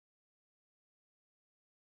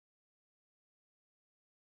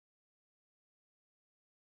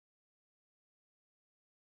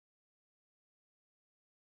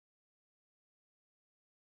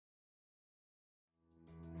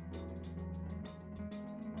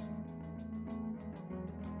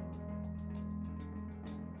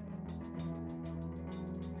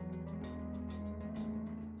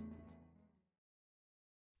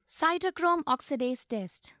Cytochrome Oxidase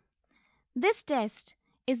test. This test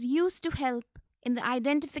is used to help in the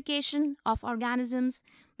identification of organisms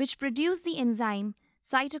which produce the enzyme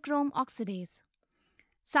cytochrome oxidase.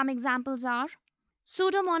 Some examples are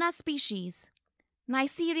Pseudomonas species,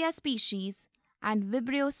 Neisseria species, and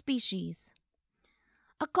Vibrio species.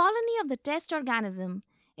 A colony of the test organism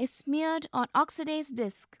is smeared on oxidase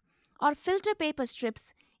disc or filter paper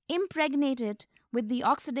strips impregnated with the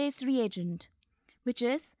oxidase reagent, which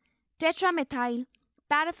is tetramethyl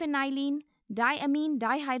paraphenylene diamine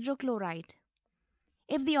dihydrochloride.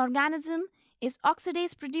 If the organism is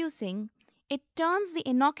oxidase producing, it turns the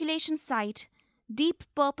inoculation site deep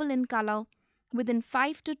purple in color within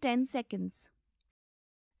 5 to 10 seconds.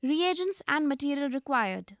 Reagents and material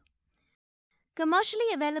required.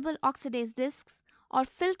 Commercially available oxidase discs or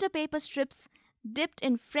filter paper strips dipped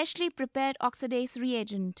in freshly prepared oxidase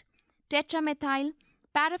reagent, tetramethyl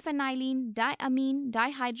paraphenylene diamine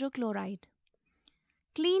dihydrochloride.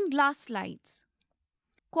 Clean glass slides.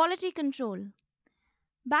 Quality control.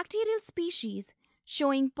 Bacterial species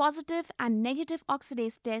showing positive and negative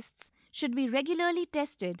oxidase tests should be regularly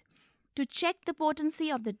tested to check the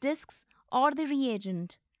potency of the discs or the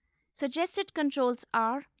reagent. Suggested controls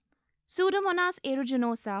are Pseudomonas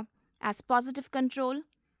aeruginosa as positive control,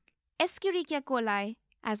 Escherichia coli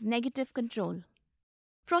as negative control.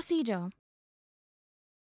 Procedure.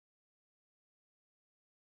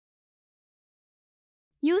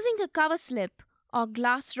 Using a cover slip or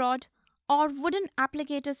glass rod or wooden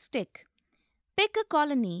applicator stick, pick a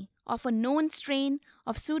colony of a known strain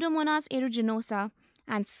of Pseudomonas aeruginosa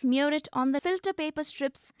and smear it on the filter paper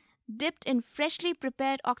strips dipped in freshly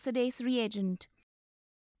prepared oxidase reagent.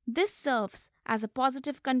 This serves as a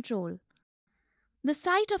positive control. The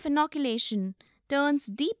site of inoculation turns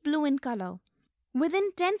deep blue in color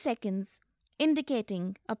within 10 seconds,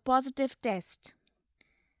 indicating a positive test.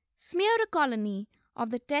 Smear a colony of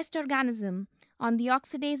the test organism on the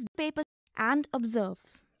oxidase paper and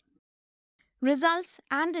observe. Results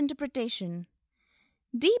and interpretation.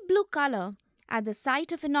 Deep blue color at the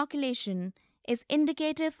site of inoculation is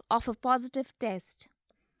indicative of a positive test.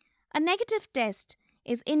 A negative test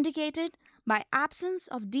is indicated by absence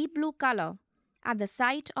of deep blue color at the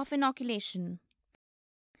site of inoculation.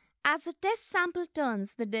 As the test sample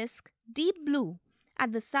turns the disc deep blue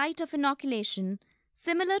at the site of inoculation,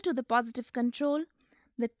 similar to the positive control,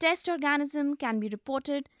 the test organism can be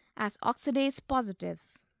reported as oxidase positive.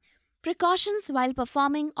 Precautions while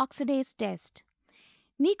performing oxidase test.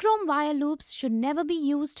 Nichrome wire loops should never be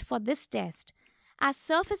used for this test, as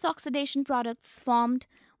surface oxidation products formed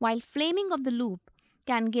while flaming of the loop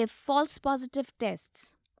can give false positive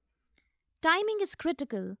tests. Timing is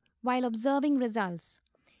critical while observing results.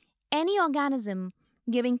 Any organism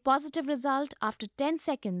giving positive result after 10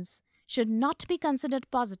 seconds should not be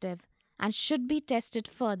considered positive and should be tested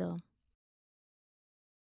further.